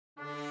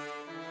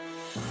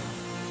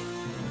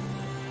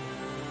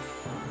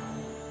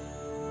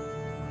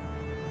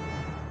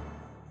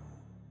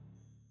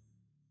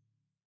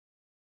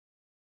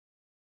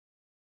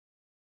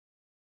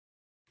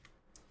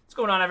What's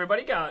going on,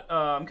 everybody? Got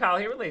Kyle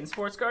here with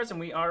LaytonSportsCards, and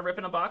we are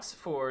ripping a box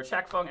for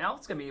Chak, Fung, L.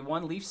 It's going to be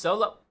one Leaf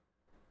solo.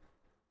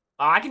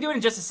 I can do it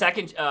in just a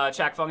second,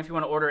 Chak, Fung, if you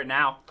want to order it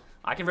now.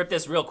 I can rip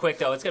this real quick,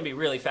 though. It's going to be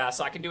really fast,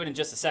 so I can do it in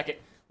just a second.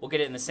 We'll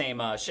get it in the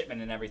same shipment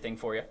and everything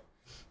for you.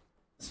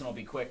 This one will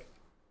be quick.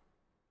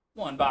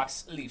 One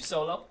box Leaf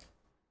solo.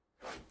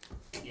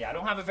 Yeah, I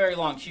don't have a very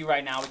long queue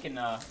right now. We can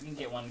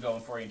get one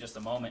going for you in just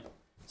a moment.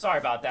 Sorry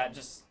about that.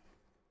 Just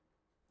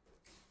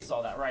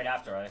saw that right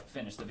after I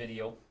finished the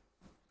video.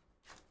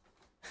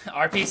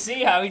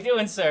 RPC, how we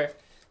doing, sir?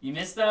 You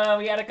missed,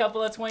 we had a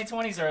couple of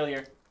 2020s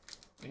earlier.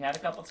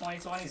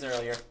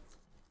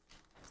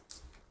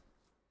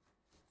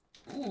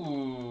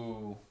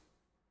 Ooh.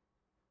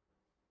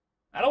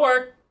 That'll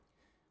work.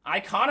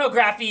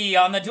 Iconography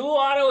on the dual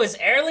auto is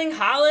Erling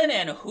Haaland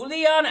and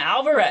Julian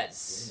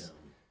Alvarez.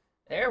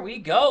 There we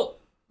go.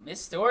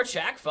 Mr.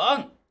 Chak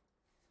Fung.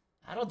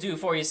 That'll do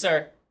for you,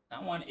 sir.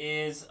 That one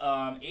is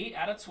 8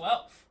 out of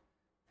 12.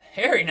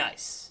 Very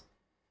nice.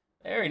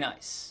 Very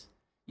nice.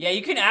 Yeah,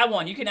 you can add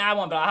one.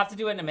 But I'll have to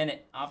do it in a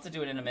minute. I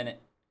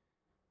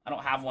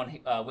don't have one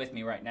with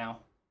me right now.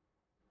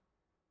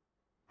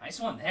 Nice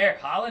one there.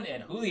 Haaland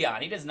and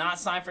Julian. He does not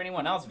sign for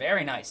anyone else.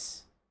 Very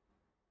nice.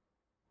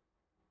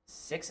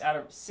 6 out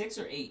of 6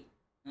 or 8?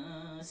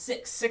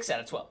 6 out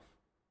of 12.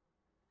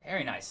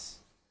 Very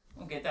nice.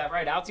 We'll get that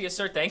right out to you,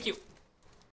 sir. Thank you.